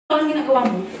Ano ang ginagawa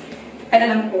mo?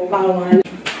 Ay, alam ko, bawal.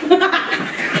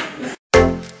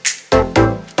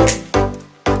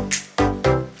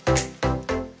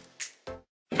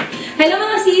 Hello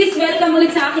mga sis! Welcome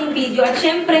ulit sa aking video. At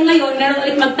syempre ngayon, meron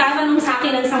ulit magtatanong sa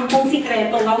akin ng 10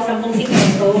 sikreto. Wow, 10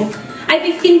 sikreto.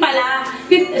 Ay, 15 pala.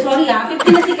 15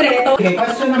 na sikreto. Okay,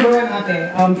 question number 1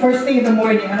 ate. First thing in the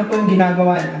morning, ano po yung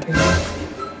ginagawa natin?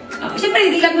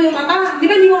 Siyempre, dilat mo yung mata. Di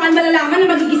ba, hindi mo malalaman na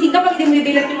magigising ka pag hindi mo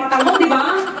dilat yung mata mo, di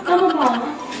ba? Tama ba?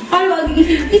 Paano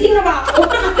magigising? Gising na ba ako?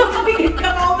 Kapikit ka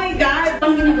pa, oh my God!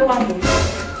 Ang ginagawa mo?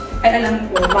 Ay, alam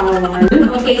ko, bawal.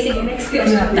 Okay, sige, next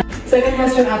question. Second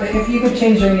question ate, if you could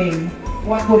change your name,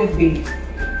 what would it be?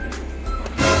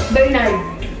 Bernard.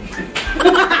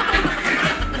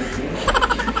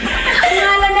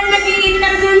 Wala na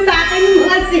nag-i-interview sa akin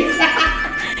mga sis.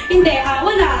 Hindi,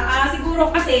 wala. Siguro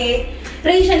kasi,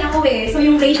 Rachel ako eh. So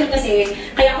yung Rachel kasi,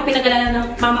 kaya ako pinag-alala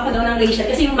ng mama ko daw ng Rachel.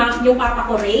 Kasi yung papa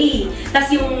ko Ray. Tapos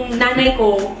yung nanay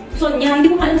ko, Sonia, hindi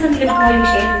ko alam saan nila nakuha yung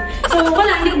Shell. So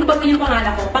wala, hindi ko bubagin yung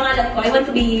pangalan ko. Pangalan ko, I want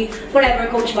to be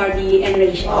forever Coach Barbie and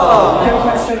Rachel. Your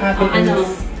question ate is,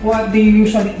 what do you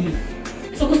usually eat?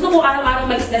 So gusto ko araw-araw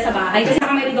may isda sa bahay. Kasi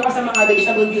nakamarid ako sa mga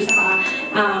vegetable juice saka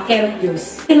carrot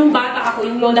juice. Kasi nung bata ako,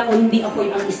 yung lola ko hindi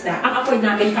afford ang isda. Ang afford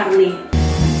namin karne.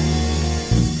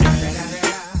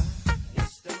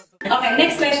 Okay,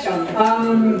 next question.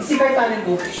 Secret talent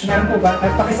ko, meron po ba?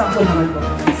 At pakisample naman po.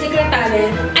 Secret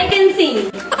talent? I can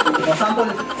sing. Sample.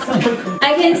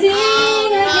 I can sing,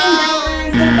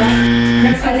 I can dance.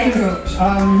 Next question ko,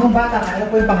 nung bata ka, ano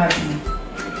po yung pangarap mo?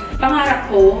 Pangarap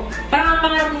ko? Parang ang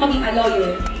pangarap ko maging a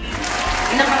lawyer.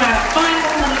 Yun ang pangarap. Pangarap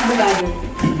ko maging abogado.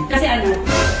 Kasi ano?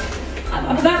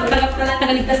 Abogado,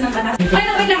 tagaligtas ng batas. Ay,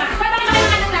 no, wait lang. Paano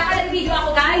ng lakad ang video ako,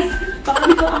 guys?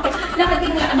 Pakamito ako. Lakad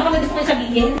din lang. Baka may gusto ko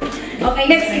sabihin. Okay,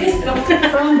 next question.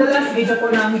 From the last video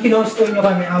po namin, kinost nyo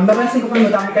kami. Nabansin ko po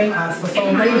madami kayong aso. So,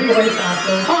 mahilig po kayo sa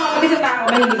aso. Oo, kasi sa tao,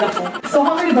 mahilig ako. So,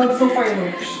 how many dogs so far you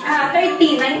watch?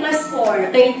 13. 9 plus 4.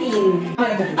 13.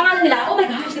 Pangalan nila, oh my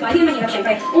gosh, diba? Hindi naman hirap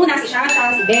syempre. Una, si Shasha,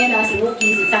 si Bella, si Lucky,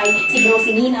 si Sai, si Bro,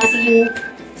 si Nina, si Yu,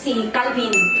 si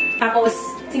Calvin. Tapos,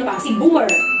 sino pa? Si Boomer.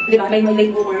 Diba? May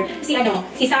late Boomer. Si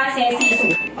Sase, si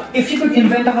Su. If you could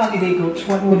invent a holiday, coach,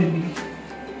 what would it be?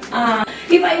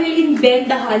 If I will invent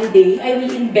the holiday, I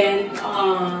will invent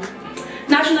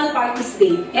National Parties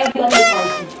Day. Everyone will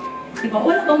party. Diba?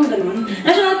 Wala bang ganun?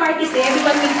 National Parties Day,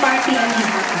 everyone will party and be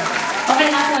happy. Okay,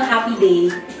 National Happy Day.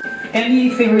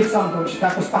 Any favorite song, coach?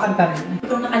 Tapos pakanta rin.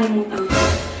 Ito nakalimutan ko.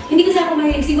 Hindi kasi ako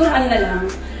mahilig. Siguro ano na lang.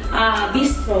 Be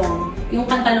Strong. Yung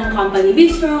kanta ng company. Be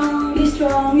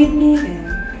strong with me.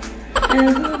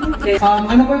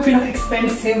 Ano po yung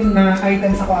pinaka-expensive na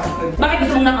item sa kwarto? Bakit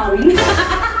gusto mong nakawin?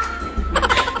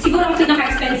 Siguro ang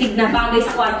pinaka-expensive na bagay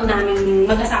sa kwarto namin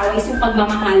mag-asawa is yung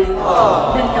pagmamahalan.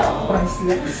 Ganito.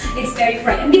 Priceless. It's very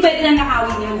bright. Hindi pwede na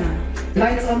nakawin yun ha.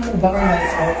 Lights on po ba or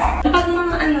lights off? Kapag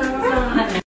mga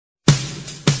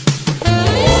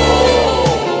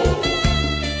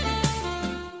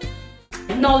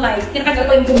no light. Tinatagal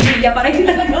ko yung bumilya para hindi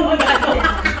talaga mag-ano.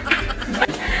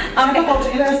 Okay, coach,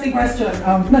 interesting question.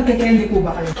 Nagka-candy po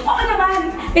ba kayo? Oo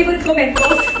naman. Favorite ko,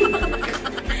 Mentos.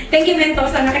 Thank you,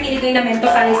 Mentos. Nakakinig ko yung na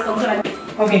Mentos. Sana sponsor.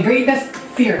 Okay, greatest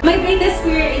fear. My greatest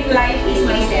fear in life is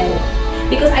myself.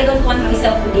 Because I don't want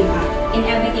myself to give up in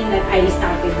everything that I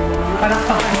started.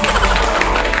 Palakpakan.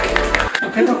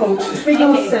 Ito, coach.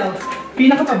 Speaking of self,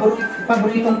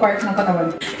 pinaka-paboritong part ng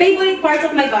katawan? Favorite parts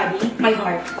of my body? My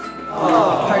heart.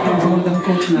 Heart and golden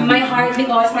coach na. My heart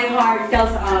because my heart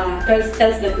tells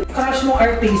the truth. Crush mo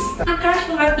artista. Ang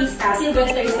crush ng artista,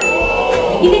 Sylvester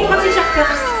Stallone. Hindi ko kasi siya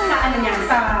crush sa ano niya,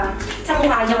 sa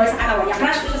mukha niya or sa katawan niya.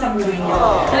 Crush ko siya sa buhay niya.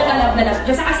 Talaga love na love.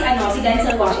 Diyan kasi si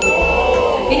Denzel Washington.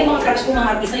 Yun yung mga crush ko mga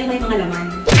artista, yung may mga laman.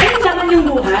 Ay, laman yung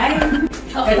buhay.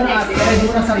 Okay, ito next.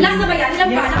 Last na ba yan?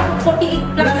 Ilang pa na?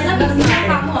 48 plus na.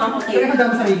 Nakaka mo ha? Okay. Kaya ka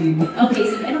sa sarili mo. Okay,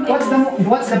 sige. Ano ba yun?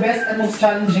 What's the best and most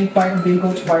challenging part of being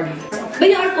Coach Barbie?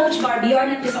 When you are Coach Barbie, you are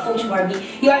not just a Coach Barbie.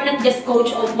 You are not just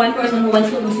coach of one person who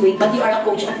wants to lose weight, but you are a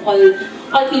coach of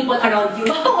all people around you.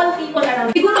 All people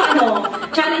around you. Siguro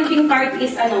challenging part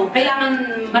is kailangan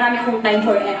marami akong time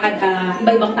for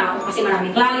iba-ibang tao kasi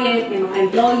maraming client, may mga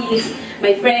employees,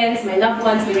 my friends, my loved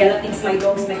ones, my relatives, my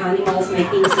dogs, my animals, my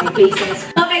things, my places.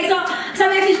 Okay, so sa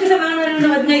message ko sa mga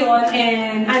nanonood ngayon,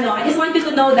 and I just want you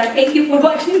to know that thank you for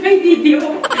watching my video.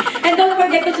 And don't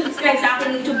forget to subscribe sa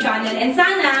aking YouTube channel. And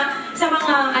sana sa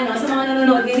mga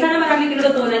nanonood din, sana maraming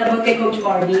tinututunan about kay Coach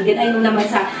Barbie. Then I know naman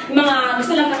sa mga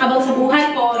gusto lang about sa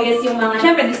buhay ko is yung mga,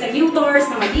 syempre, distributors,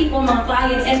 mga tipo, mga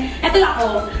clients, and eto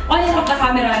ako, on and off the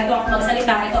camera, ito ako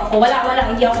magsalita, ito ako, wala,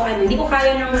 hindi ko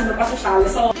kaya ng magpasosyal.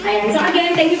 So, ayan. So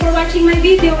again, thank you for watching my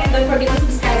video, and don't forget to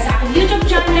subscribe sa aking YouTube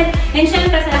channel, and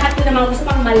syempre sa lahat po ng mga gusto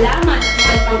pang malaman,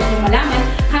 at kung ano pang gusto malaman,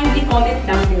 kindly comment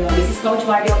down below. This is Coach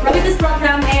Barbie from this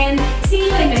program, and see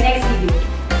you in the next video.